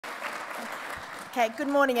Okay, good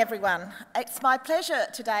morning everyone. It's my pleasure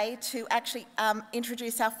today to actually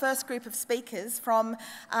introduce our first group of speakers from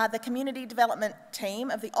the Community Development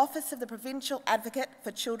Team of the Office of the Provincial Advocate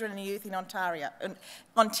for Children and Youth in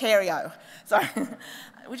Ontario. Sorry.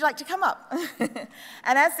 Would you like to come up? And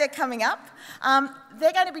as they're coming up,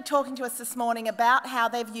 they're going to be talking to us this morning about how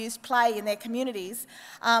they've used play in their communities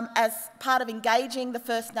as part of engaging the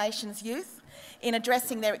First Nations youth in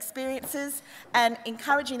addressing their experiences and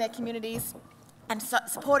encouraging their communities and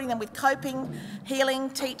supporting them with coping, healing,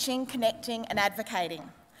 teaching, connecting and advocating.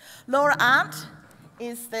 Laura Arndt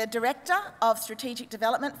is the Director of Strategic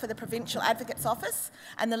Development for the Provincial Advocate's Office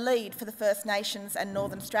and the lead for the First Nations and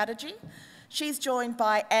Northern Strategy. She's joined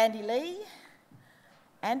by Andy Lee,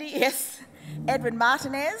 Edward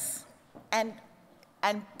Martinez, and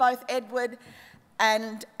both Edward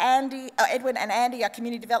and Andy are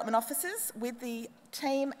Community Development Officers with the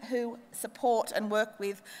team who support and work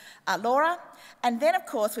with Laura. And then, of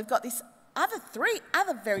course, we've got these three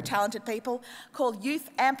other very talented people called Youth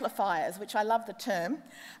Amplifiers, which I love the term,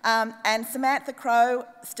 and Samantha Crow,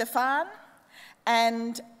 Stefan,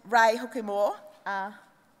 and Ray Hukumor are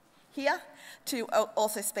here to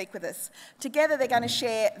also speak with us. Together, they're going to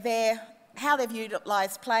share how they've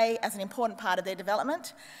utilised play as an important part of their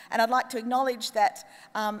development. And I'd like to acknowledge that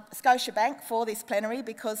Scotiabank for this plenary,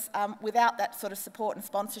 because without that sort of support and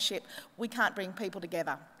sponsorship, we can't bring people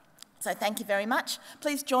together. So thank you very much.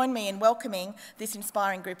 Please join me in welcoming this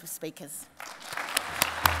inspiring group of speakers.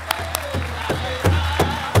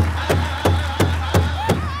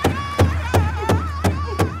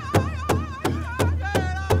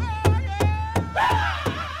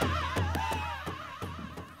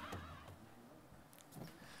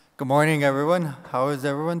 Good morning, everyone. How is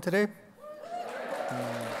everyone today?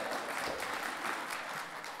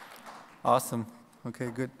 Awesome. Okay,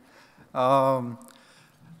 good.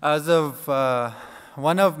 As of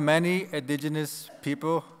one of many Indigenous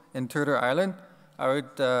people in Turtle Island, I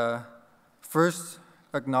would first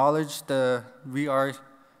acknowledge we are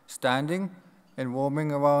standing and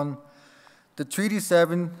roaming around the Treaty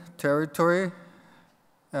 7 territory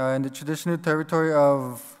and the traditional territory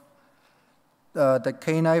of the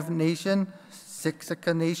Kainai Nation,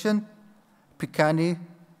 Siksika Nation, Piikani,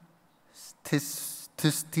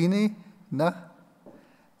 Tistini,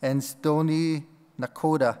 and Stoney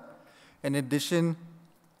Nakoda, in addition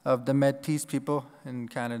of the Métis people in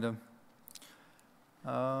Canada.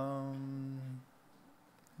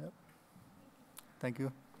 Yep. Thank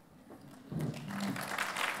you.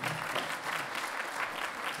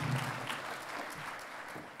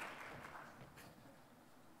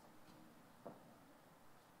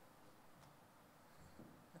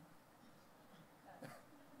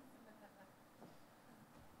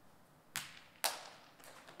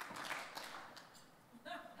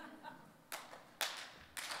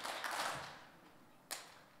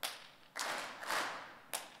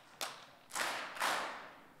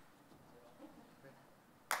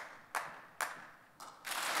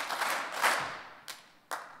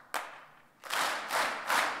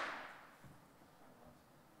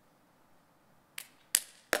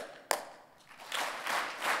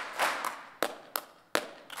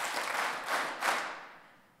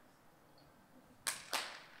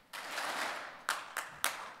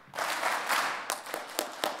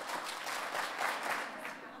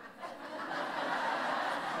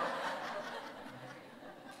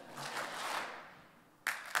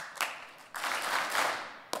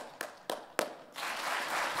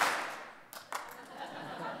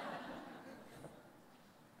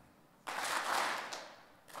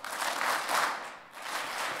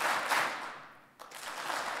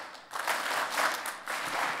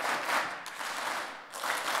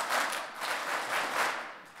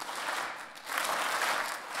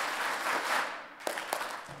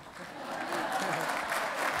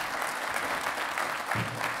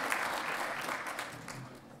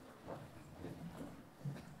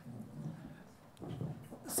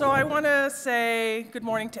 So I want to say good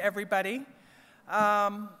morning to everybody.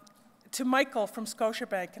 To Michael from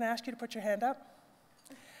Scotiabank, can I ask you to put your hand up?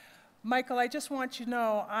 Michael, I just want you to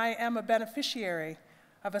know I am a beneficiary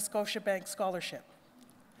of a Scotiabank scholarship.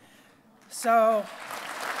 So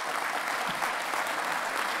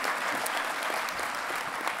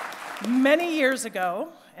many years ago,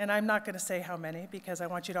 and I'm not going to say how many because I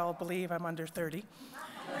want you to all believe I'm under 30,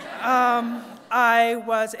 I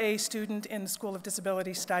was a student in the School of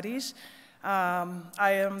Disability Studies. I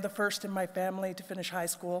am the first in my family to finish high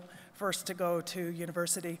school, first to go to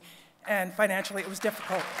university, and financially it was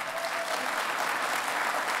difficult.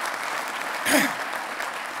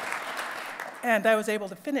 And I was able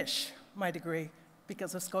to finish my degree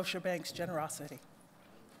because of Scotiabank's generosity.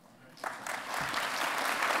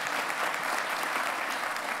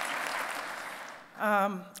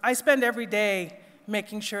 I spend every day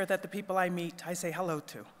making sure that the people I meet, I say hello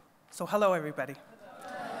to. So hello, everybody.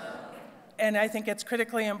 And I think it's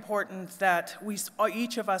critically important that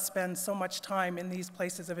each of us spend so much time in these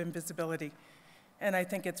places of invisibility. And I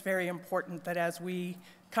think it's very important that as we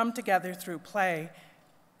come together through play,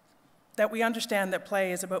 that we understand that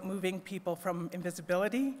play is about moving people from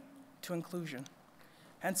invisibility to inclusion.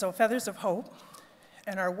 And so Feathers of Hope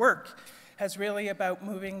and our work is about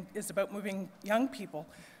moving young people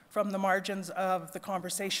from the margins of the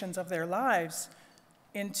conversations of their lives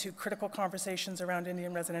into critical conversations around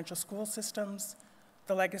Indian residential school systems,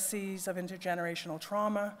 the legacies of intergenerational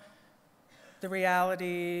trauma, the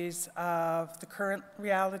current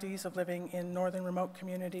realities of living in northern remote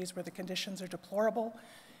communities where the conditions are deplorable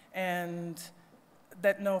and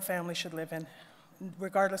that no family should live in,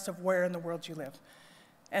 regardless of where in the world you live.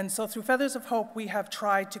 And so through Feathers of Hope, we have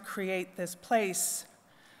tried to create this place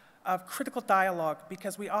of critical dialogue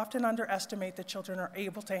because we often underestimate that children are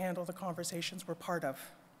able to handle the conversations we're part of.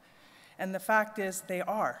 And the fact is they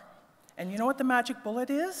are. And you know what the magic bullet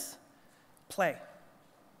is? Play.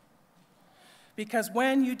 Because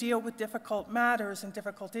when you deal with difficult matters and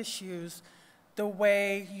difficult issues, the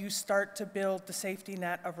way you start to build the safety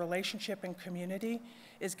net of relationship and community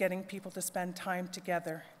is getting people to spend time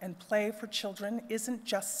together. And play for children isn't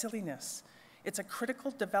just silliness. It's a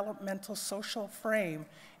critical developmental social frame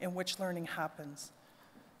in which learning happens.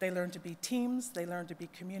 They learn to be teams, they learn to be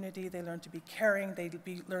community, they learn to be caring, they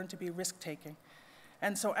learn to be risk-taking.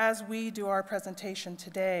 And so as we do our presentation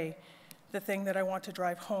today, the thing that I want to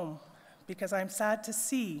drive home, because I'm sad to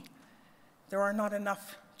see there are not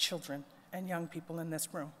enough children and young people in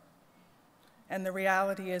this room. And the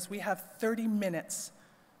reality is we have 30 minutes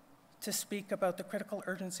to speak about the critical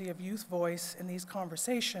urgency of youth voice in these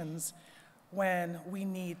conversations when we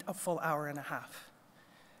need a full hour and a half.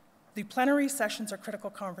 The plenary sessions are critical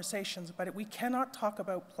conversations, but we cannot talk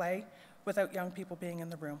about play without young people being in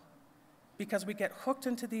the room, because we get hooked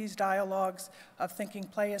into these dialogues of thinking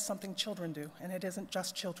play is something children do, and it isn't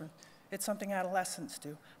just children. It's something adolescents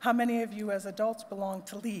do. How many of you as adults belong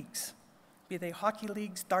to leagues? Be they hockey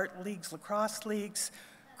leagues, dart leagues, lacrosse leagues,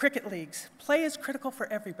 cricket leagues. Play is critical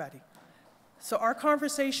for everybody. So our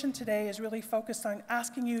conversation today is really focused on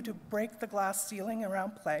asking you to break the glass ceiling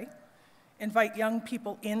around play, invite young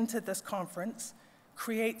people into this conference,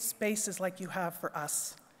 create spaces like you have for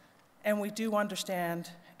us. And we do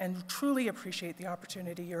understand and truly appreciate the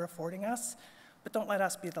opportunity you're affording us, but don't let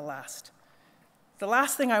us be the last. The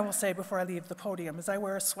last thing I will say before I leave the podium is I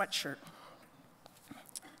wear a sweatshirt.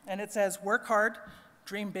 And it says, work hard,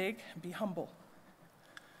 dream big, and be humble.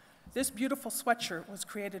 This beautiful sweatshirt was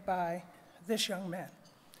created by this young man.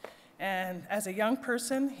 And as a young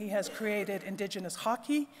person, he has created Indigenous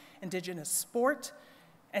hockey, Indigenous sport,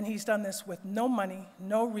 and he's done this with no money,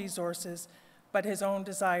 no resources, but his own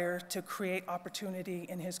desire to create opportunity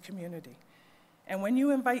in his community. And when you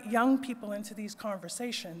invite young people into these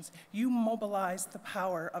conversations, you mobilize the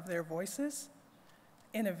power of their voices,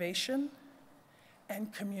 innovation,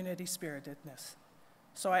 and community spiritedness.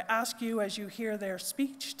 So I ask you, as you hear their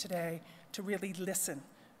speech today, to really listen,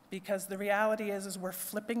 because the reality is we're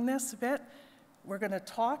flipping this a bit. We're going to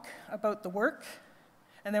talk about the work,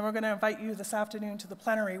 and then we're going to invite you this afternoon to the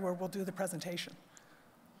plenary where we'll do the presentation.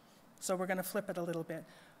 So we're going to flip it a little bit.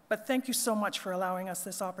 But thank you so much for allowing us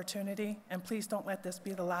this opportunity, and please don't let this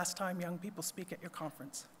be the last time young people speak at your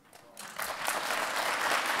conference.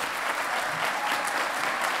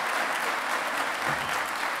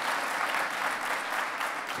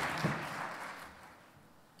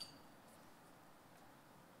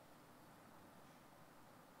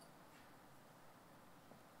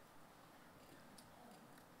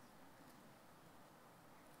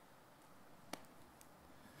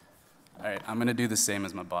 All right, I'm gonna do the same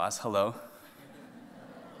as my boss. Hello.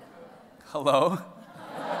 Hello.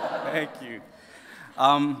 Thank you.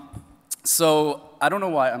 So I don't know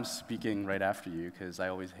why I'm speaking right after you, because I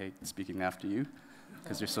always hate speaking after you,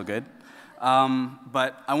 because you're so good.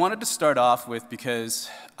 But I wanted to start off with, because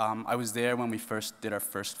I was there when we first did our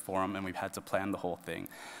first forum, and we had to plan the whole thing.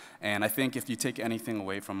 And I think if you take anything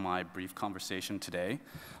away from my brief conversation today,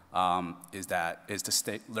 is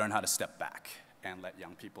to learn how to step back and let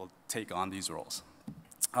young people take on these roles.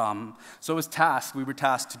 So we were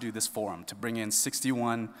tasked to do this forum, to bring in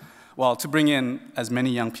to bring in as many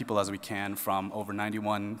young people as we can from over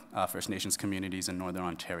 91 First Nations communities in Northern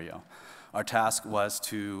Ontario. Our task was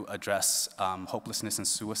to address hopelessness and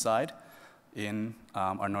suicide in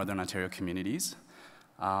our Northern Ontario communities.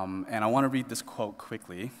 And I want to read this quote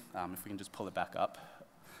quickly, if we can just pull it back up.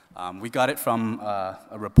 We got it from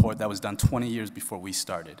a report that was done 20 years before we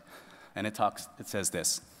started. And it says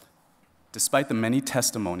this: despite the many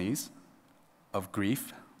testimonies of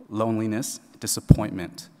grief, loneliness,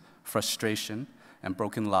 disappointment, frustration, and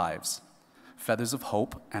broken lives, feathers of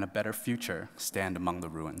hope and a better future stand among the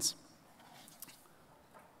ruins.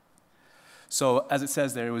 So as it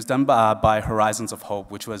says there, it was done by Horizons of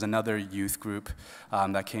Hope, which was another youth group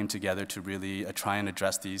that came together to really try and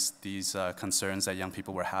address these concerns that young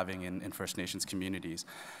people were having in First Nations communities.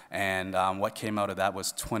 And what came out of that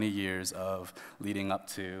was 20 years of leading up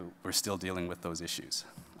to, we're still dealing with those issues.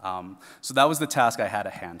 So that was the task I had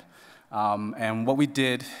at hand. And what we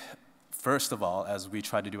did, first of all, as we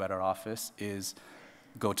tried to do at our office, is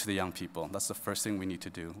go to the young people. That's the first thing we need to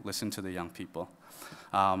do, listen to the young people.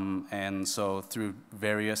 And so through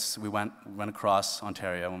various, we went across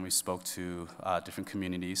Ontario and we spoke to different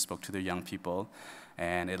communities, spoke to the young people,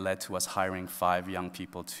 and it led to us hiring 5 young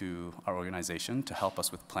people to our organization to help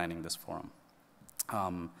us with planning this forum.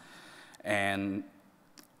 And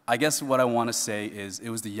I guess what I want to say is it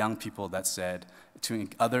was the young people that said to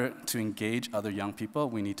engage other young people,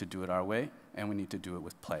 we need to do it our way, and we need to do it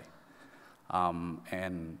with play.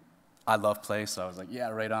 And I love play, so I was like, yeah,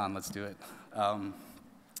 right on, let's do it.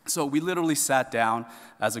 So we literally sat down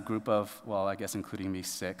as a group of, well, I guess including me,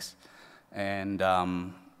 6, and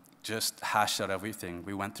just hashed out everything.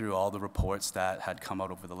 We went through all the reports that had come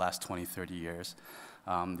out over the last 20, 30 years.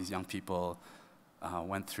 These young people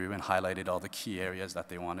went through and highlighted all the key areas that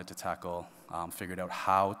they wanted to tackle, figured out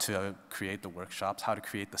how to create the workshops, how to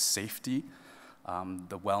create the safety,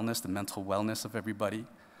 the wellness, the mental wellness of everybody.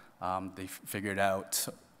 They figured out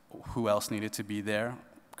who else needed to be there,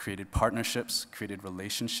 created partnerships, created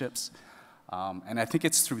relationships. And I think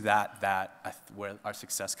it's through that where our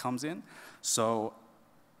success comes in. So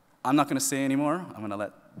I'm not going to say anymore. I'm going to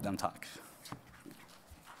let them talk.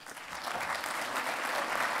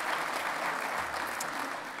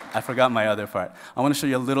 I forgot my other part. I want to show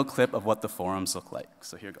you a little clip of what the forums look like.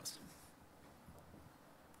 So here goes.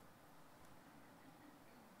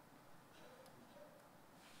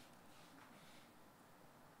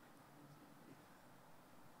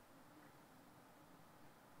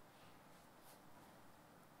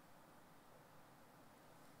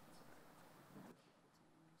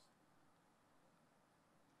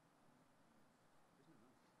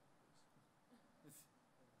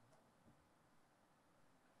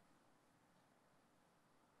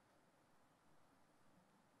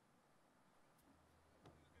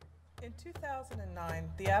 In 2009,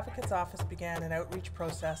 the Advocate's Office began an outreach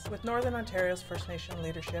process with Northern Ontario's First Nation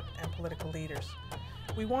leadership and political leaders.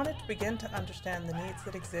 We wanted to begin to understand the needs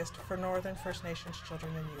that exist for Northern First Nations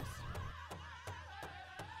children and youth.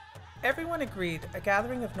 Everyone agreed a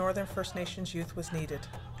gathering of Northern First Nations youth was needed,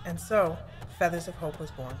 and so Feathers of Hope was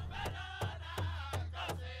born.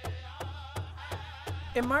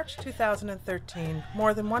 In March 2013,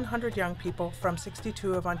 more than 100 young people from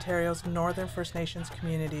 62 of Ontario's Northern First Nations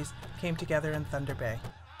communities came together in Thunder Bay.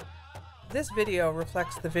 This video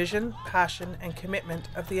reflects the vision, passion, and commitment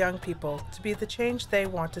of the young people to be the change they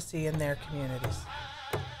want to see in their communities.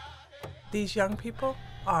 These young people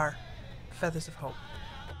are Feathers of Hope.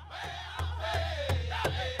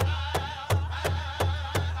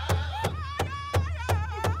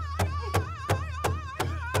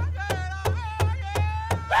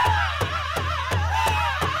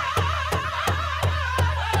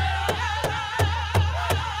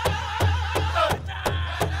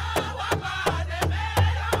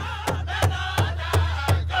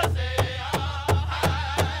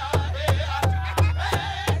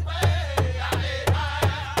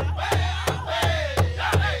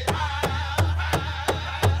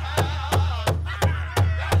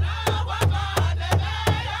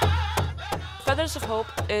 Feathers of Hope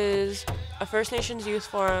is a First Nations youth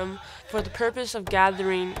forum for the purpose of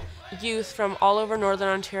gathering youth from all over Northern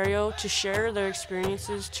Ontario to share their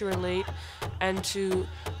experiences, to relate, and to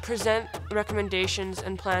present recommendations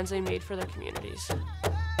and plans they made for their communities.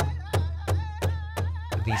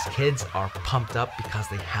 These kids are pumped up because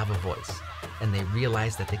they have a voice, and they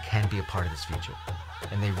realize that they can be a part of this future.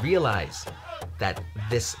 And they realize that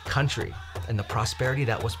this country and the prosperity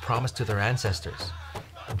that was promised to their ancestors,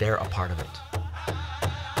 they're a part of it.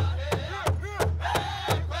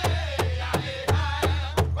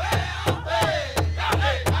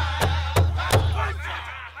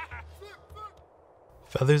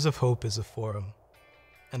 Feathers of Hope is a forum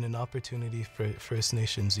and an opportunity for First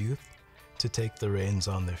Nations youth to take the reins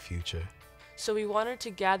on their future. So we wanted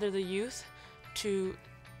to gather the youth to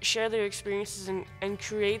share their experiences and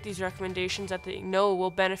create these recommendations that they know will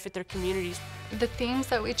benefit their communities. The themes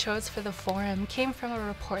that we chose for the forum came from a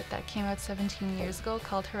report that came out 17 years ago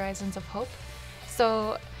called Horizons of Hope.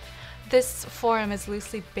 So this forum is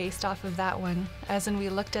loosely based off of that one, as in we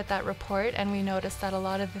looked at that report and we noticed that a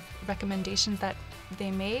lot of the recommendations that they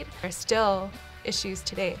made are still issues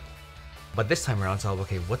today. But this time around, it's all,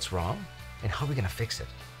 okay, what's wrong and how are we going to fix it?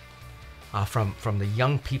 From the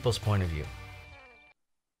young people's point of view.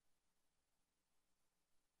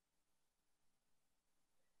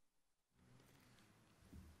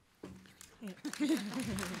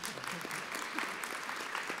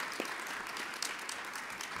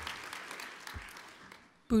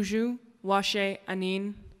 Buju, Washe,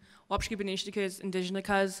 Anin, Wapshki Benishtikas,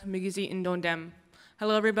 Indigenous, Migizi, Indondem.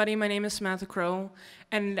 Hello everybody, my name is Samantha Crow,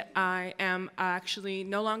 and I am actually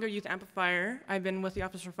no longer Youth Amplifier. I've been with the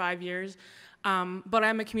office for 5 years, but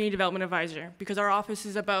I'm a community development advisor because our office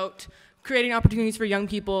is about creating opportunities for young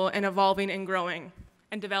people and evolving and growing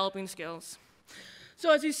and developing skills. So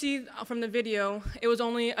as you see from the video, it was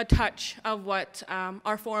only a touch of what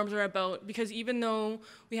our forums are about, because even though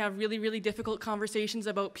we have really, really difficult conversations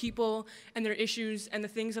about people and their issues and the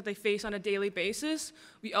things that they face on a daily basis,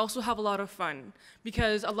 we also have a lot of fun,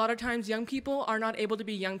 because a lot of times young people are not able to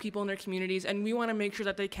be young people in their communities, and we want to make sure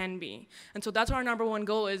that they can be. And so that's our #1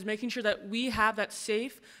 goal, is making sure that we have that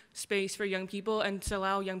safe space for young people and to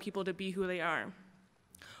allow young people to be who they are.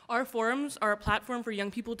 Our forums are a platform for young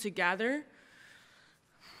people to gather,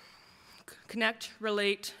 connect,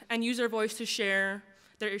 relate, and use their voice to share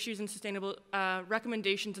their issues and sustainable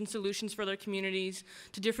recommendations and solutions for their communities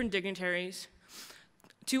to different dignitaries.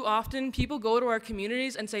 Too often, people go to our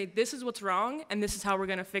communities and say, this is what's wrong, and this is how we're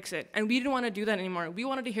going to fix it. And we didn't want to do that anymore. We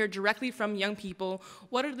wanted to hear directly from young people,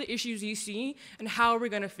 what are the issues you see, and how are we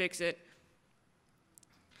going to fix it?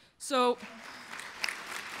 So,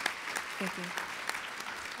 thank you.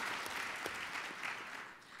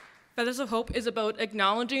 Feathers of Hope is about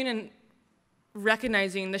acknowledging and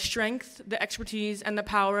recognizing the strength, the expertise, and the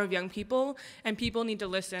power of young people, and people need to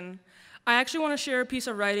listen. I actually want to share a piece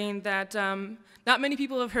of writing that not many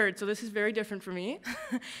people have heard, so this is very different for me.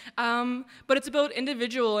 But it's about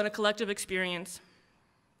individual and a collective experience.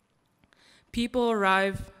 People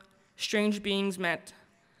arrive, strange beings met.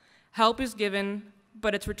 Help is given,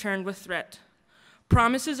 but it's returned with threat.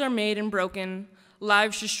 Promises are made and broken,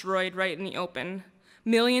 lives destroyed right in the open.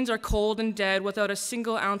 Millions are cold and dead without a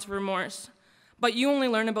single ounce of remorse. But you only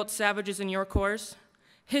learn about savages in your course.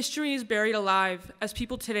 History is buried alive as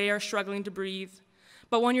people today are struggling to breathe.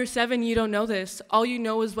 But when you're 7, you don't know this. All you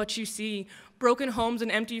know is what you see, broken homes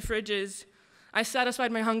and empty fridges. I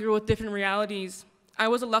satisfied my hunger with different realities. I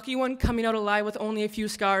was a lucky one coming out alive with only a few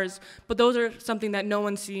scars, but those are something that no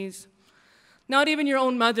one sees. Not even your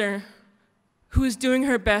own mother, who is doing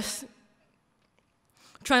her best,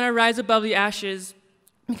 trying to rise above the ashes,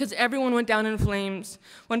 because everyone went down in flames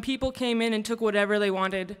when people came in and took whatever they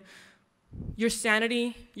wanted. Your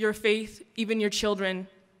sanity, your faith, even your children.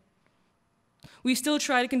 We still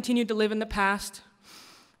try to continue to live in the past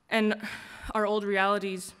and our old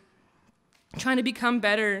realities. Trying to become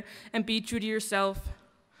better and be true to yourself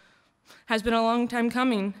has been a long time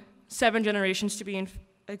coming, 7 generations to be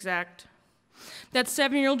exact. That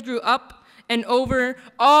 7-year-old grew up and over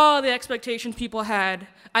all the expectations people had.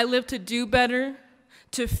 I lived to do better,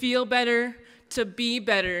 to feel better, to be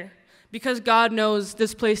better, because God knows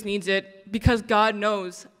this place needs it, because God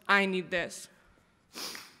knows I need this.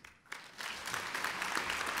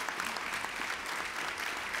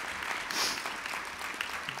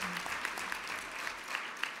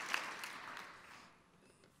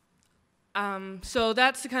 So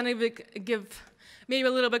that's to kind of give maybe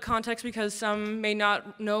a little bit context, because some may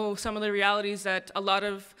not know some of the realities that a lot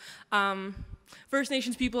of First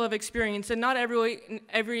Nations people have experienced, and not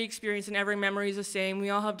every experience and every memory is the same. We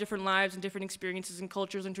all have different lives and different experiences and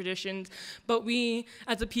cultures and traditions, but we,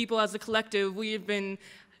 as a people, as a collective, we have been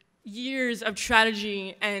years of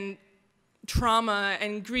tragedy and trauma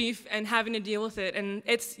and grief and having to deal with it, and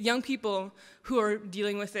it's young people who are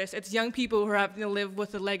dealing with this. It's young people who are having to live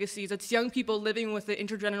with the legacies. It's young people living with the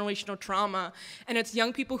intergenerational trauma, and it's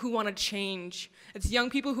young people who want to change. It's young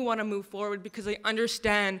people who want to move forward because they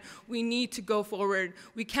understand we need to go forward.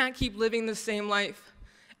 We can't keep living the same life.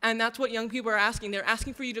 And that's what young people are asking. They're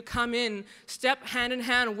asking for you to come in, step hand in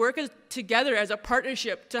hand, work together as a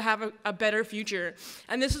partnership to have a better future.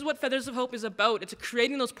 And this is what Feathers of Hope is about. It's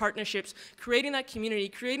creating those partnerships, creating that community,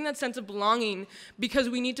 creating that sense of belonging, because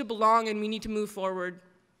we need to belong and we need to move forward.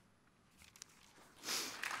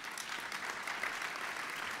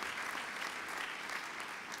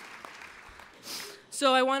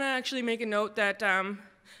 So I want to actually make a note that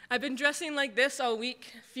I've been dressing like this all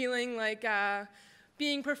week, feeling like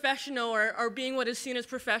being professional or being what is seen as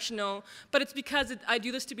professional, but it's because I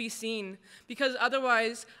do this to be seen. Because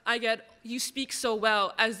otherwise, I get, "You speak so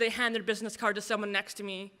well," as they hand their business card to someone next to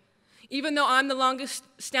me. Even though I'm the longest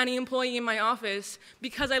standing employee in my office,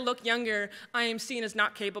 because I look younger, I am seen as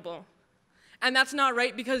not capable. And that's not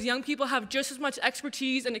right, because young people have just as much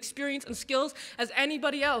expertise and experience and skills as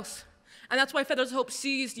anybody else. And that's why Feathers of Hope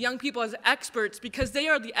sees young people as experts, because they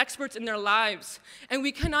are the experts in their lives. And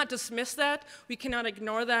we cannot dismiss that, we cannot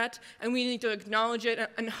ignore that, and we need to acknowledge it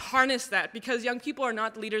and harness that, because young people are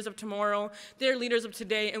not the leaders of tomorrow, they're leaders of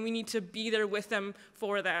today, and we need to be there with them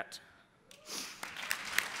for that.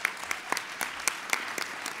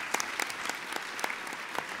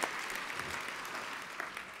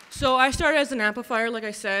 So I started as an amplifier, like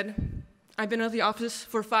I said. I've been at the office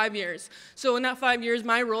for 5 years. So in that 5 years,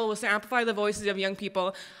 my role was to amplify the voices of young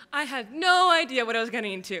people. I had no idea what I was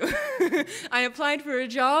getting into. I applied for a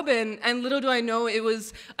job, and little do I know, it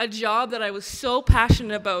was a job that I was so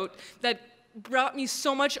passionate about that brought me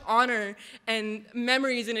so much honor and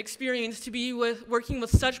memories and experience to be working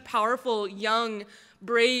with such powerful, young,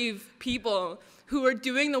 brave people who are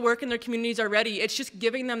doing the work in their communities already. It's just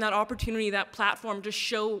giving them that opportunity, that platform to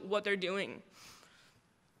show what they're doing.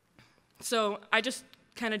 So I just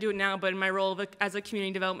kind of do it now, but in my role as a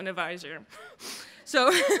community development advisor.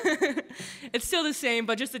 So it's still the same,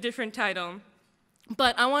 but just a different title.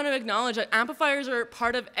 But I want to acknowledge that amplifiers are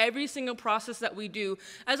part of every single process that we do.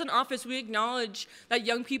 As an office, we acknowledge that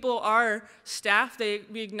young people are staff.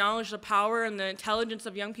 We acknowledge the power and the intelligence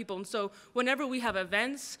of young people. And so whenever we have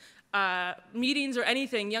events, meetings or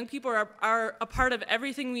anything, young people are a part of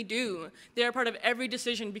everything we do. They are part of every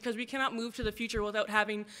decision, because we cannot move to the future without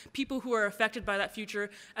having people who are affected by that future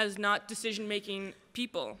as not decision-making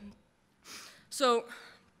people. So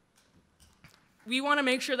we want to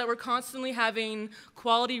make sure that we're constantly having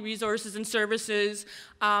quality resources and services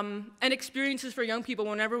and experiences for young people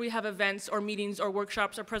whenever we have events or meetings or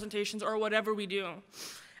workshops or presentations or whatever we do.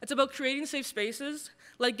 It's about creating safe spaces,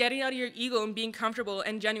 like getting out of your ego and being comfortable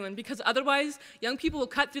and genuine, because otherwise, young people will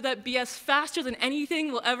cut through that BS faster than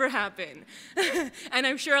anything will ever happen. And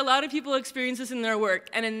I'm sure a lot of people experience this in their work.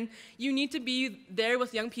 And you need to be there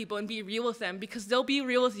with young people and be real with them, because they'll be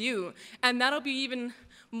real with you. And that'll be even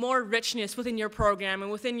more richness within your program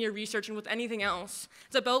and within your research and with anything else.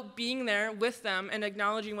 It's about being there with them and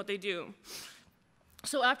acknowledging what they do.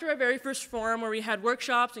 So after our very first forum, where we had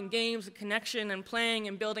workshops and games and connection and playing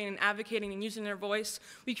and building and advocating and using their voice,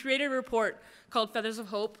 we created a report called Feathers of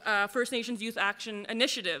Hope, First Nations Youth Action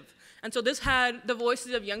Initiative. And so this had the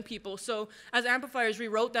voices of young people. So as amplifiers, we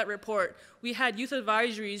wrote that report. We had youth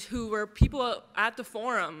advisories who were people at the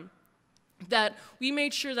forum, that we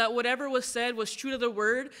made sure that whatever was said was true to the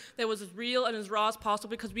word, that was as real and as raw as possible,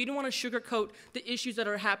 because we didn't want to sugarcoat the issues that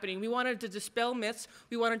are happening. We wanted to dispel myths,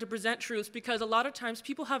 we wanted to present truths, because a lot of times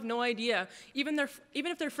people have no idea. Even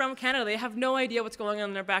if they're from Canada, they have no idea what's going on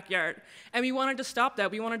in their backyard. And we wanted to stop that.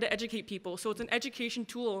 We wanted to educate people. So it's an education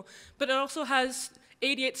tool, but it also has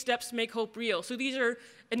 88 steps to make hope real. So these are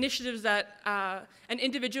initiatives that an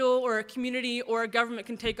individual or a community or a government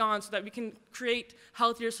can take on so that we can create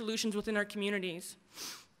healthier solutions within our communities.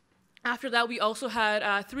 After that, we also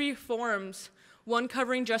had 3 forums, one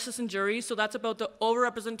covering justice and juries, so that's about the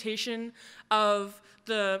overrepresentation of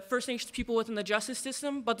the First Nations people within the justice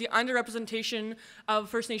system, but the underrepresentation of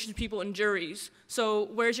First Nations people in juries. So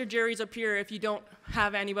where's your juries up here if you don't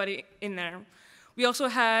have anybody in there? We also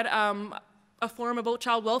had a forum about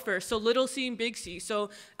child welfare, so little c and big C,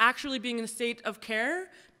 so actually being in a state of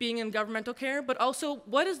care, being in governmental care, but also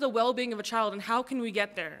what is the well-being of a child and how can we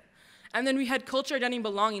get there? And then we had culture, identity, and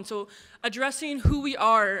belonging, so addressing who we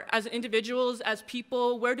are as individuals, as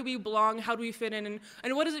people, where do we belong, how do we fit in,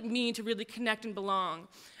 and what does it mean to really connect and belong?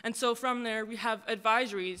 And so from there, we have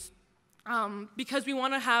advisories, because we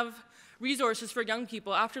want to have resources for young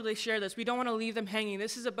people after they share this. We don't want to leave them hanging.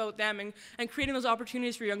 This is about them and creating those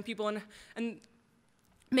opportunities for young people and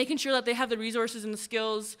making sure that they have the resources and the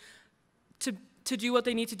skills to do what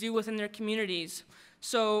they need to do within their communities.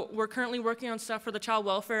 So we're currently working on stuff for the child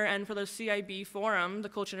welfare and for the CIB forum, the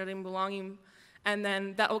Culture, Identity, and Belonging, and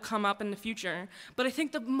then that will come up in the future. But I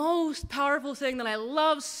think the most powerful thing that I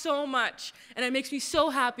love so much, and it makes me so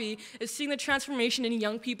happy, is seeing the transformation in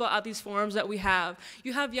young people at these forums that we have.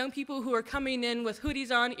 You have young people who are coming in with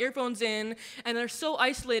hoodies on, earphones in, and they're so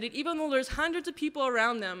isolated, even though there's hundreds of people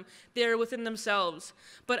around them, they're within themselves.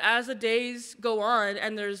 But as the days go on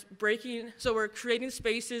and there's breaking, so we're creating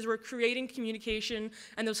spaces, we're creating communication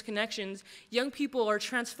and those connections, young people are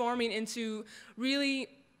transforming into really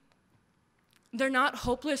they're not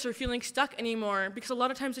hopeless or feeling stuck anymore, because a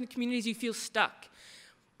lot of times in communities you feel stuck.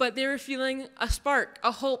 But they're feeling a spark,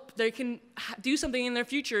 a hope. They can do something in their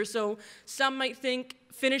future. So some might think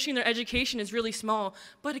finishing their education is really small,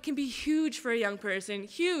 but it can be huge for a young person,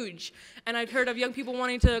 huge. And I've heard of young people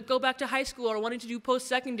wanting to go back to high school, or wanting to do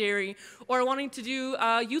post-secondary, or wanting to do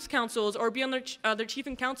youth councils, or be on their chief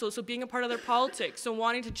and council, so being a part of their politics, so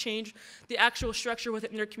wanting to change the actual structure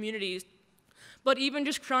within their communities. But even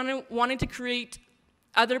just wanting to create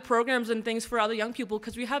other programs and things for other young people,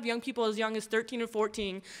 because we have young people as young as 13 or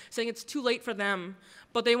 14 saying it's too late for them,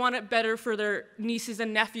 but they want it better for their nieces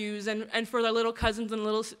and nephews and for their little cousins and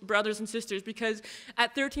little brothers and sisters, because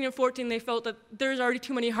at 13 or 14 they felt that there's already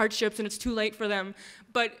too many hardships and it's too late for them.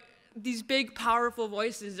 But these big, powerful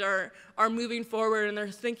voices are moving forward, and they're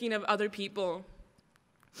thinking of other people.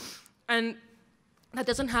 And that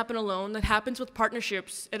doesn't happen alone. That happens with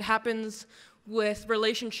partnerships. It happens with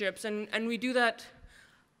relationships, and we do that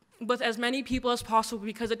with as many people as possible,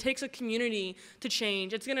 because it takes a community to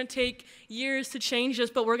change. It's gonna take years to change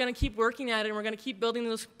this, but we're gonna keep working at it, and we're gonna keep building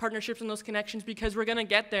those partnerships and those connections, because we're gonna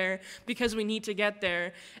get there, because we need to get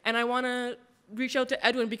there. And I wanna reach out to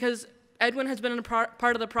Edwin, because Edwin has been in a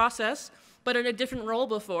part of the process, but in a different role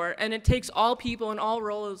before, and it takes all people in all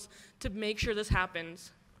roles to make sure this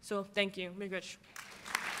happens. So thank you, Miigwech.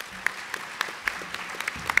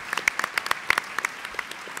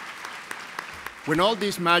 When all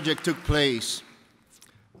this magic took place,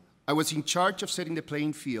 I was in charge of setting the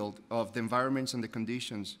playing field of the environments and the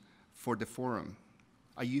conditions for the forum.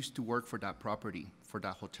 I used to work for that property, for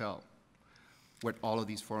that hotel, where all of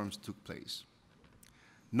these forums took place.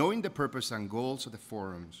 Knowing the purpose and goals of the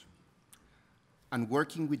forums, and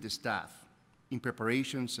working with the staff in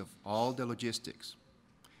preparations of all the logistics,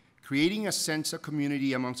 creating a sense of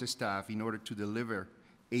community amongst the staff in order to deliver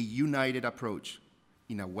a united approach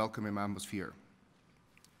in a welcoming atmosphere.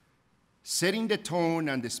 Setting the tone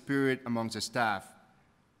and the spirit amongst the staff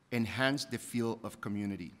enhanced the feel of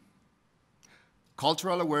community.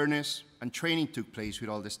 Cultural awareness and training took place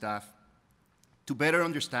with all the staff to better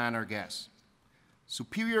understand our guests.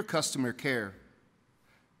 Superior customer care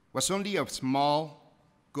was only a small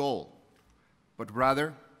goal, but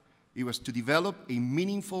rather it was to develop a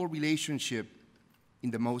meaningful relationship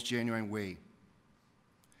in the most genuine way.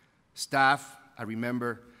 Staff, I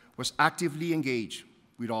remember, was actively engaged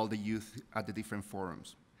with all the youth at the different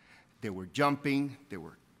forums. They were jumping, they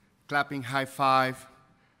were clapping high five.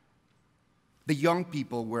 The young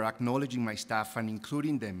people were acknowledging my staff and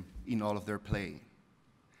including them in all of their play.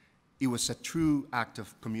 It was a true act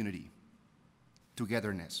of community,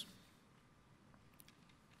 togetherness.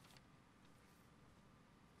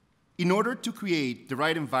 In order to create the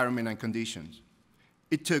right environment and conditions,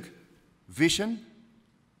 it took vision,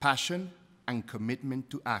 passion, and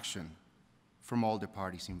commitment to action from all the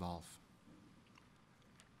parties involved.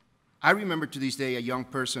 I remember to this day a young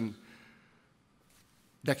person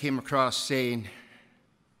that came across saying,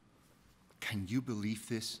 "Can you believe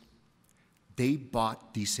this? They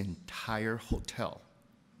bought this entire hotel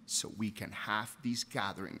so we can have this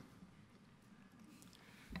gathering."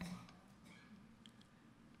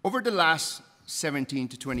 Over the last 17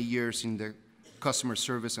 to 20 years in the customer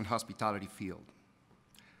service and hospitality field,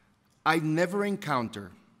 I've never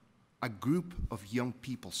encountered a group of young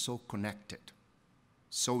people so connected,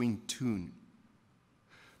 so in tune,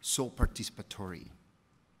 so participatory,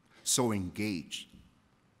 so engaged.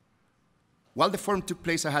 While the forum took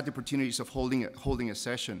place, I had the opportunities of holding a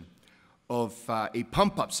session, of a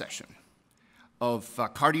pump-up session, of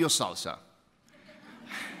cardio salsa,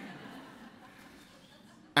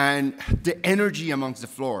 and the energy amongst the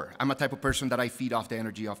floor. I'm a type of person that I feed off the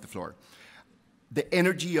energy of the floor. The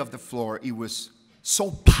energy of the floor, it was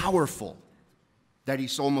so powerful that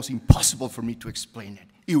it's almost impossible for me to explain it.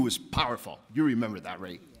 It was powerful. You remember that,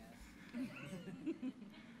 right? Yeah.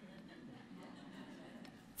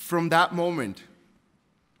 From that moment,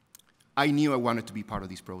 I knew I wanted to be part of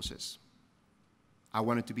this process. I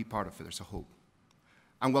wanted to be part of Feathers of Hope.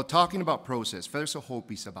 And while talking about process, Feathers of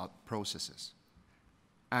Hope is about processes.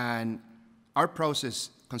 And our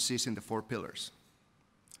process consists in the 4 pillars.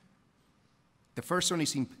 The first one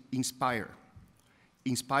is inspire.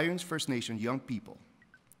 Inspiring First Nation young people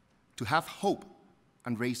to have hope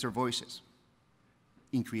and raise their voices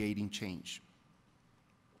in creating change.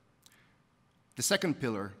 The second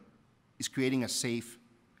pillar is creating a safe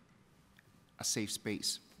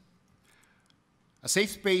space. A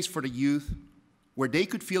safe space for the youth where they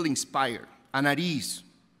could feel inspired and at ease,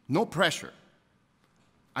 no pressure.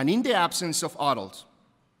 And in the absence of adults,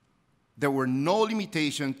 there were no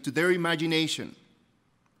limitations to their imagination,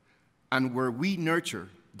 and where we nurture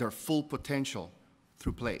their full potential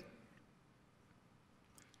through play.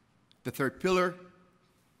 The third pillar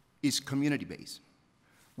is community-based.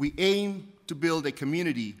 We aim to build a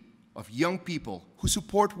community of young people who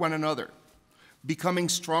support one another, becoming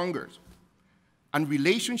stronger, and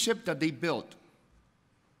relationships that they build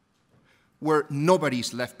where nobody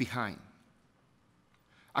is left behind.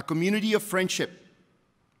 A community of friendship.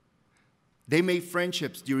 They made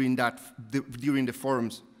friendships during the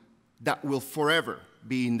forums that will forever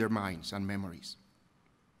be in their minds and memories.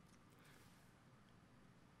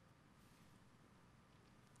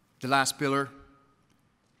 The last pillar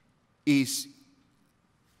is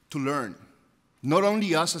to learn. Not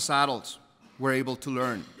only us as adults were able to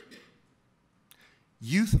learn.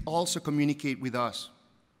 Youth also communicate with us,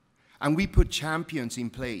 and we put champions in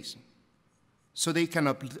place so they can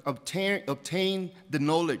obtain the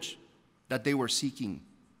knowledge that they were seeking.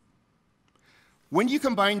 When you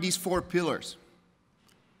combine these four pillars,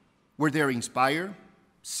 where they're inspired,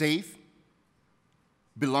 safe,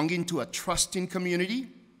 belonging to a trusting community,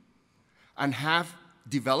 and have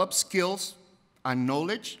developed skills and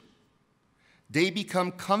knowledge, they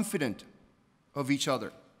become confident of each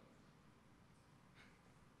other.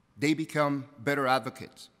 They become better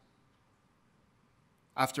advocates.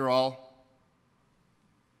 After all,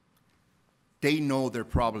 they know their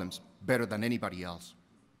problems better than anybody else.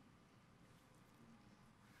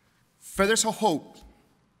 Feathers of Hope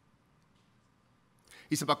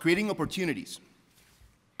is about creating opportunities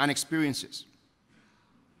and experiences.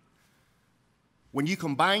 When you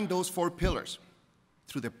combine those four pillars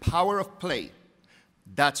through the power of play,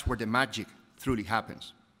 that's where the magic truly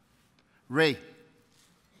happens. Ray,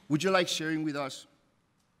 would you like sharing with us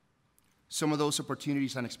some of those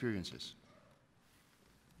opportunities and experiences?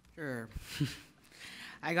 Sure.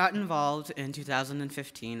 I got involved in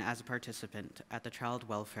 2015 as a participant at the Child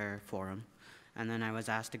Welfare Forum, and then I was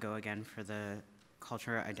asked to go again for the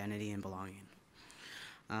Culture, Identity, and Belonging.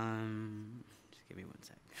 Just give me one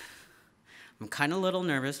sec. I'm kind of a little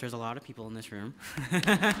nervous. There's a lot of people in this room.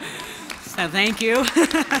 So thank you.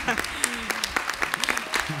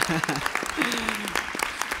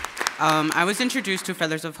 I was introduced to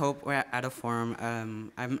Feathers of Hope at a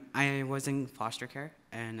forum. I was in foster care,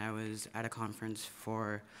 and I was at a conference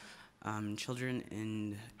for children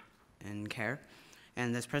in care.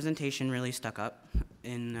 And this presentation really stuck up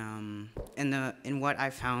in what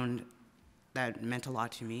I found that meant a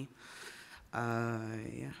lot to me.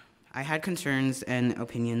 Yeah. I had concerns and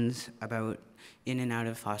opinions about in and out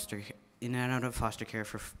of foster care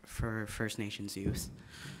for First Nations youth.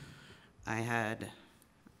 I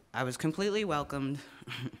was completely welcomed.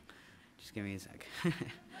 Just give me a sec.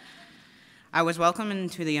 I was welcomed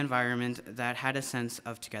into the environment that had a sense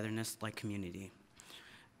of togetherness like community.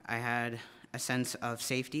 I had a sense of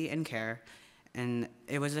safety and care, and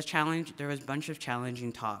it was a challenge. There was a bunch of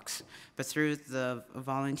challenging talks, but through the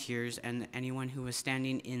volunteers and anyone who was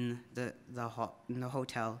standing in the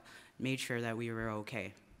hotel made sure that we were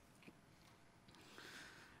okay.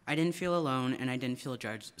 I didn't feel alone, and I didn't feel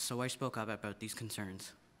judged, so I spoke up about these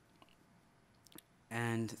concerns.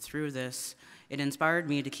 And through this, it inspired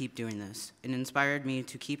me to keep doing this. It inspired me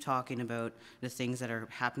to keep talking about the things that are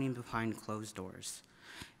happening behind closed doors.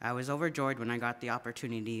 I was overjoyed when I got the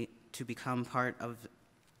opportunity to become part of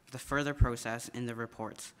the further process in the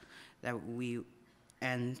reports that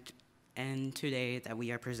and today that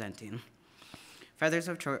we are presenting. Feathers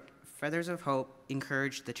of Hope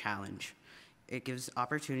encourage the challenge. It gives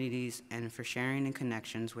opportunities and for sharing and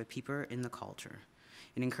connections with people in the culture.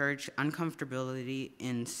 It encouraged uncomfortability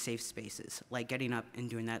in safe spaces, like getting up and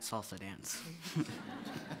doing that salsa dance.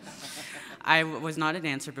 I was not a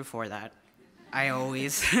dancer before that. I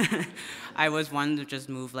was one to just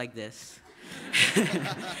move like this.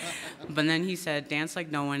 But then he said, dance like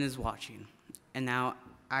no one is watching. And now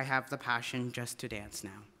I have the passion just to dance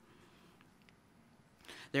now.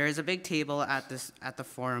 There is a big table at the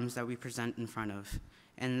forums that we present in front of,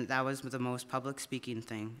 and that was the most public speaking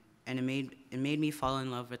thing, and it made me fall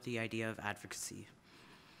in love with the idea of advocacy.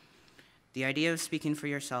 The idea of speaking for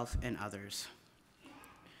yourself and others.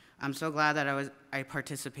 I'm so glad that I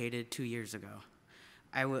participated 2 years ago.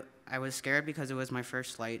 I was scared because it was my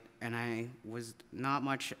first flight, and I was not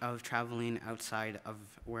much of traveling outside of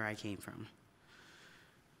where I came from.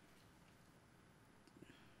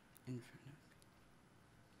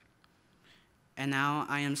 And now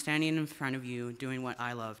I am standing in front of you doing what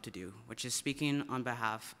I love to do, which is speaking on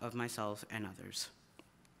behalf of myself and others.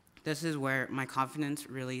 This is where my confidence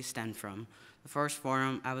really stemmed from. The first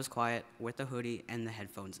forum, I was quiet with the hoodie and the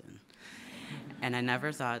headphones in. And I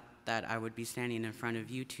never thought that I would be standing in front of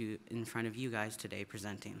you guys today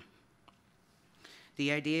presenting.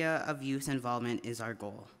 The idea of youth involvement is our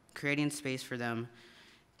goal, creating space for them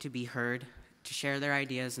to be heard, to share their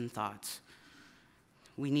ideas and thoughts.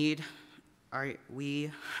 Our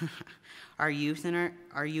youth and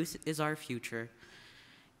our youth is our future.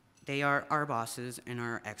 They are our bosses and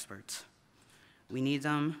our experts. We need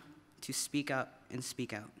them to speak up and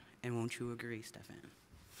speak out. And won't you agree, Stefan?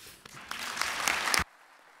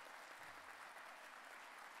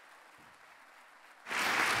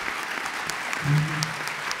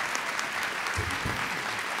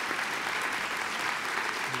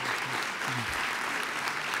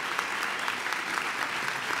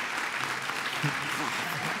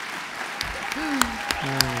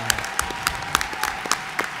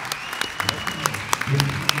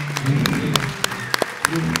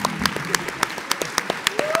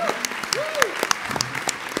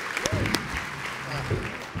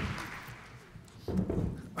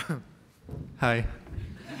 Hi.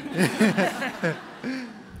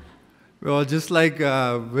 Well, just like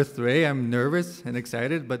with Ray, I'm nervous and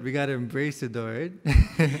excited, but we gotta embrace it though, right?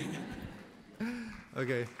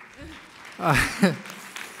 Okay.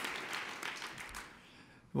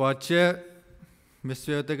 Watch it.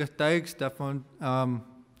 Mr. Tagastag, Stefan,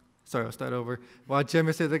 sorry, I'll start over. Watch it,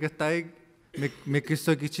 Mr. Tagastag.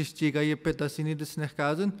 Mikiso kichistiga yepeta sinidus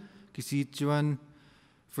nechkazan. Kisituan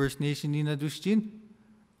First Nation Nina Dustin.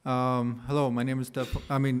 Hello, my name is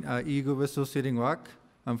Igor Associating Rock.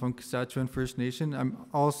 I'm from Saskatchewan First Nation. I'm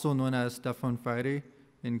also known as Stefan Friday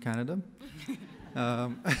in Canada.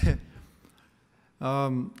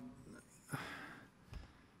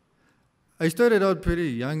 I started out pretty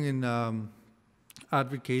young in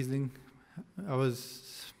advocating. I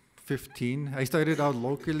was 15. I started out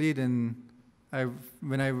locally, then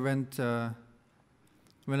when I moved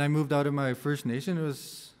out of my First Nation, it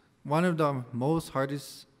was one of the most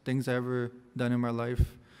hardest things I ever done in my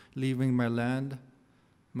life, leaving my land,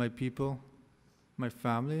 my people, my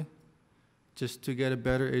family, just to get a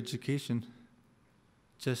better education,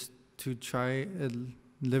 just to try and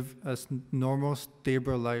live a normal,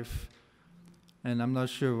 stable life. And I'm not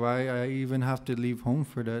sure why I even have to leave home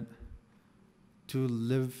for that, to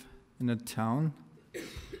live in a town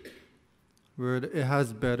where it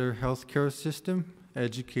has better healthcare system,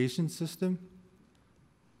 education system,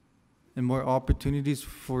 and more opportunities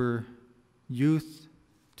for youth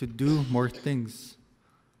to do more things.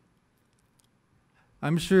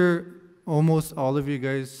 I'm sure almost all of you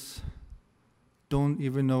guys don't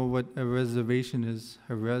even know what a reservation is,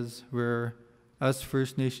 a res, where us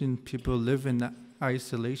First Nation people live in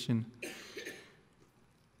isolation.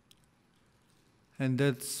 And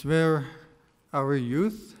that's where our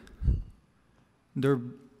youth, they're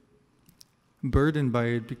burdened by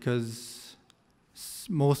it because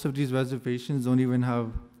most of these reservations don't even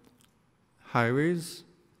have highways.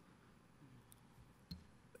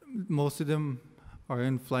 Most of them are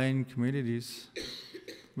in flying communities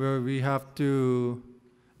where we have to,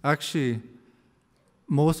 actually,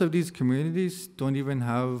 most of these communities don't even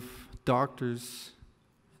have doctors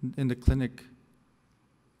in the clinic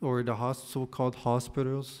or the so-called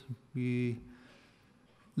hospitals we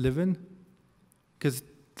live in, because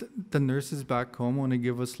the nurses back home only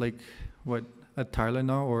give us like, what, a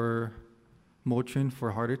Tylenol or Motrin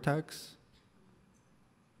for heart attacks.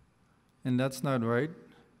 And that's not right.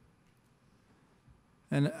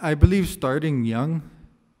 And I believe starting young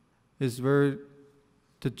is where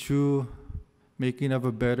the true making of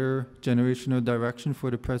a better generational direction for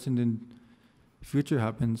the present and future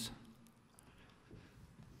happens.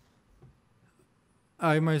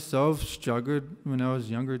 I myself struggled when I was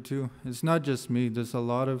younger too. It's not just me, there's a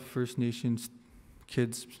lot of First Nations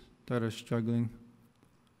kids that are struggling,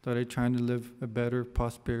 that are trying to live a better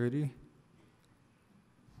prosperity.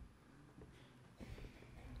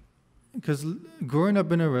 Because growing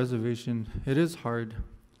up in a reservation, it is hard.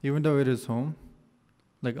 Even though it is home,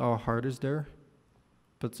 like our heart is there,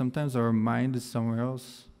 but sometimes our mind is somewhere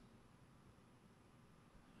else.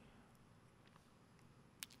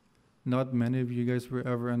 Not many of you guys will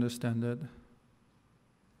ever understand that.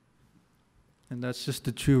 And that's just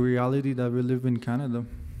the true reality that we live in Canada.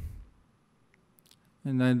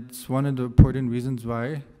 And that's one of the important reasons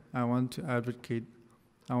why I want to advocate.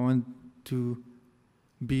 I want to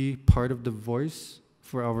be part of the voice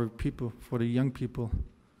for our people, for the young people.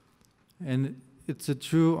 And it's a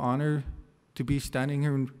true honor to be standing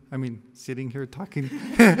here, sitting here talking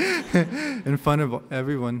in front of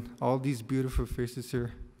everyone, all these beautiful faces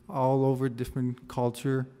here, all over different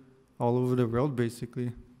culture, all over the world,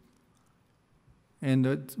 basically.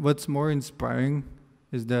 And what's more inspiring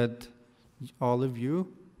is that all of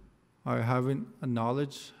you are having a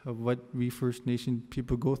knowledge of what we First Nation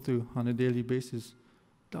people go through on a daily basis.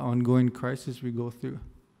 the ongoing crisis we go through.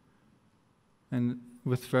 And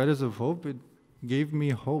with Feathers of Hope, it gave me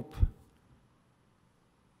hope.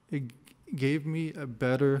 It gave me a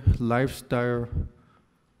better lifestyle.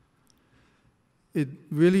 It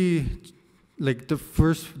really, like the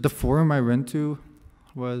forum I went to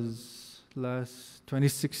was last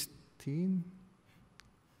 2016.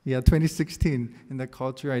 Yeah, 2016, in the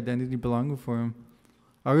Culture, Identity, Belonging Forum.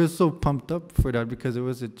 I was so pumped up for that because it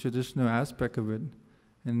was a traditional aspect of it.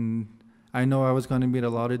 And I know I was going to meet a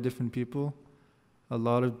lot of different people, a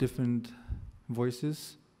lot of different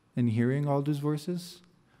voices, and hearing all those voices.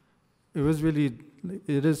 It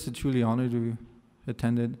is a truly honor to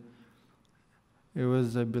attend it. It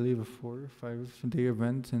was, I believe, a 4 or 5 day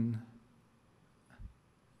event, and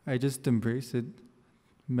I just embraced it.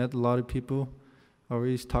 Met a lot of people.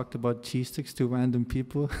 Always talked about cheese sticks to random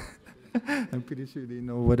people. I'm pretty sure they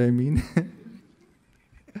know what I mean.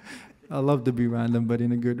 I love to be random, but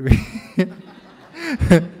in a good way.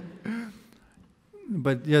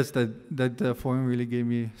 But yes, that forum really gave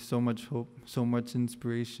me so much hope, so much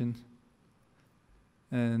inspiration.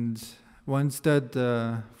 And once that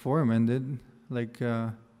forum ended,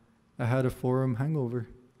 I had a forum hangover,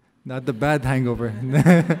 not the bad hangover.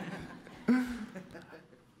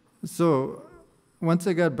 So once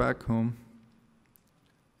I got back home,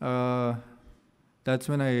 that's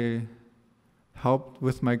when I helped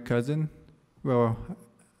with my cousin. Well,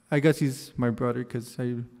 I guess he's my brother because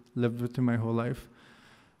I lived with him my whole life.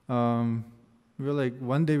 One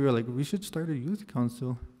day we were like, we should start a youth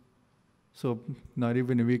council. So not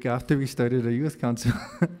even a week after, we started a youth council.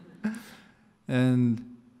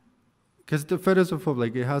 And because the Feathers of Hope,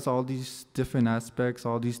 it has all these different aspects,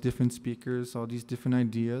 all these different speakers, all these different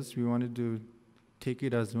ideas. We wanted to take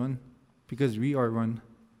it as one because we are one.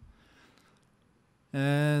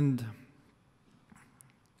 And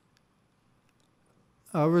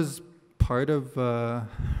I was part of a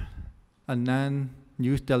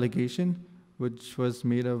non-youth delegation, which was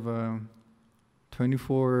made of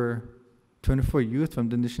 24 youth from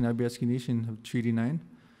the Anishinaabe Nation of Treaty 9.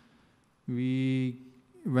 We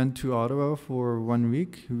went to Ottawa for 1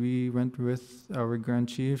 week. We went with our Grand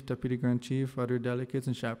Chief, Deputy Grand Chief, other delegates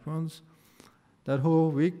and chaperones. That whole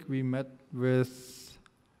week we met with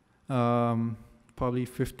probably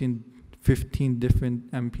 15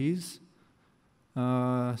 different MPs,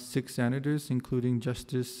 6 senators, including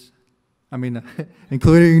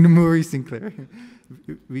including Maurice Sinclair.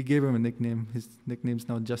 We gave him a nickname. His nickname's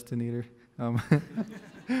now Justinator.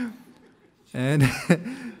 And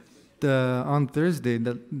on Thursday,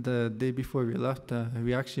 the day before we left,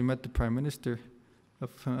 we actually met the Prime Minister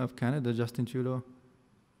of Canada, Justin Trudeau.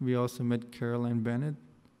 We also met Caroline Bennett,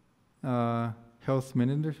 Health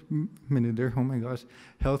Minister, oh my gosh,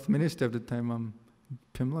 Health Minister at the time,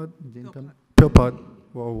 Philpott.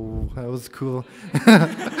 Whoa, that was cool.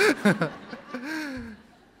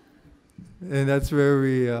 And that's where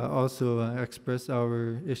we also express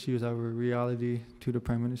our issues, our reality to the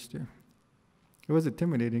Prime Minister. It was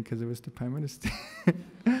intimidating because it was the Prime Minister.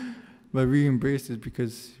 But we embraced it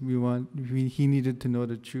because he needed to know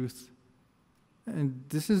the truth. And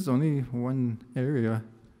this is only one area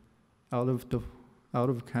out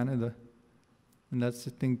of Canada. And that's the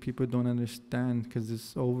thing people don't understand because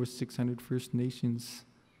there's over 600 First Nations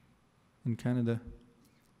in Canada,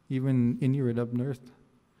 even Inuit up north.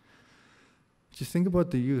 Just think about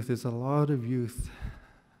the youth. There's a lot of youth.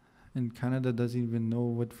 And Canada doesn't even know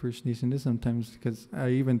what First Nation is sometimes because I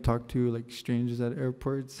even talk to strangers at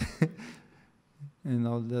airports and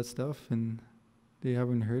all that stuff, and they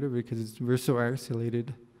haven't heard of it because we're so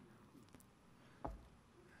isolated.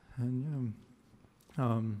 And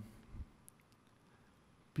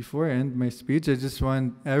before I end my speech, I just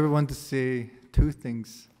want everyone to say 2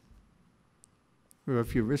 things, or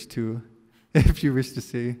if you wish to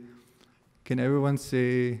say. Can everyone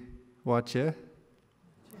say Wache,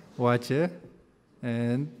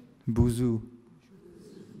 and Buzu?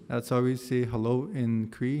 That's how we say hello in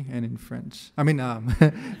Cree and in French.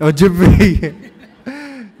 Ojibwe,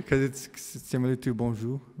 because it's similar to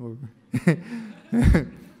bonjour.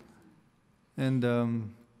 And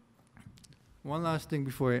one last thing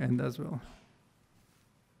before I end as well.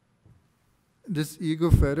 This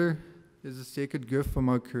eagle feather is a sacred gift from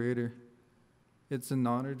our Creator. It's an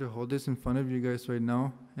honor to hold this in front of you guys right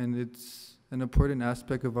now, and it's an important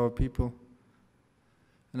aspect of our people.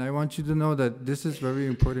 And I want you to know that this is very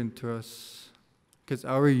important to us, because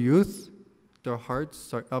our youth, their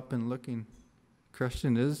hearts are up and looking.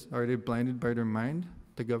 Question is, are they blinded by their mind,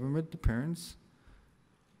 the government, the parents?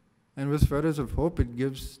 And with Feathers of Hope, it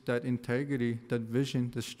gives that integrity, that vision,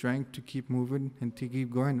 the strength to keep moving and to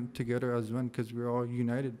keep going together as one, because we're all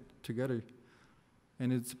united together.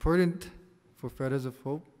 And it's important for Feathers of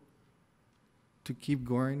Hope to keep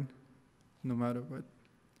going no matter what,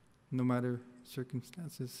 no matter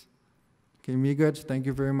circumstances. Okay, Miigwech, thank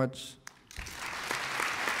you very much.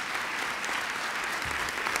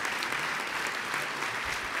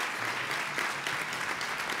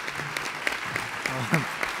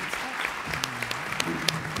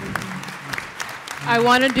 I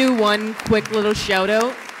want to do one quick little shout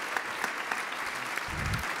out.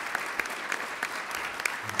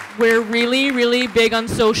 We're really, really big on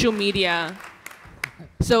social media.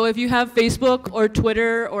 So if you have Facebook or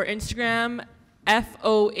Twitter or Instagram,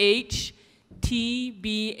 FOHTBAY.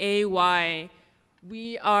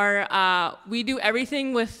 We do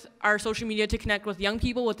everything with our social media to connect with young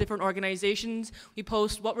people with different organizations. We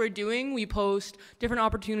post what we're doing, we post different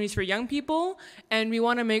opportunities for young people, and we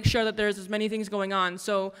want to make sure that there's as many things going on.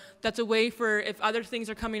 So that's a way for, if other things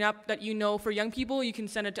are coming up that you know for young people, you can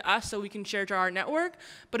send it to us so we can share to our network.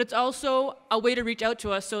 But it's also a way to reach out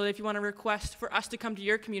to us, so if you want to request for us to come to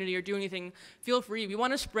your community or do anything, feel free. We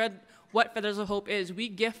want to spread what Feathers of Hope is. We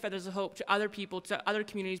give Feathers of Hope to other people, to other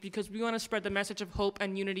communities, because we want to spread the message of hope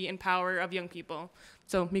and unity and power of young people.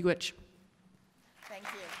 So, Miigwech. Thank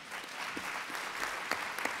you.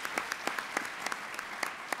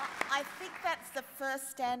 I think that's the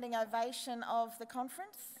first standing ovation of the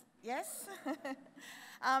conference, yes?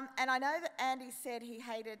 And I know that Andy said he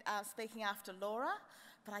hated speaking after Laura,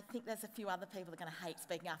 but I think there's a few other people that are going to hate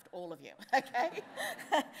speaking after all of you, okay?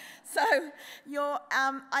 So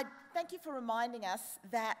I thank you for reminding us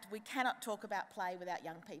that we cannot talk about play without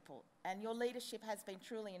young people, and your leadership has been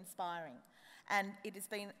truly inspiring, and it has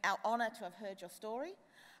been our honour to have heard your story.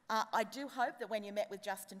 I do hope that when you met with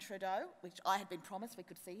Justin Trudeau, which I had been promised we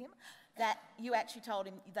could see him, that you actually told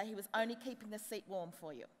him that he was only keeping the seat warm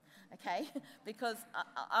for you, okay? Because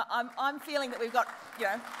I'm feeling that we've got, you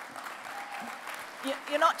know,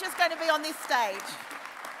 you're not just going to be on this stage.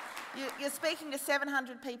 You're speaking to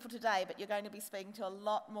 700 people today, but you're going to be speaking to a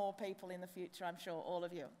lot more people in the future, I'm sure, all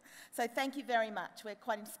of you. So thank you very much. We're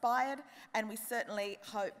quite inspired, and we certainly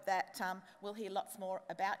hope that we'll hear lots more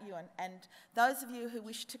about you. And those of you who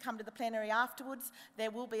wish to come to the plenary afterwards,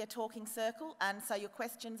 there will be a talking circle, and so your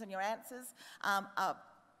questions and your answers,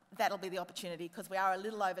 that'll be the opportunity, because we are a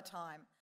little over time.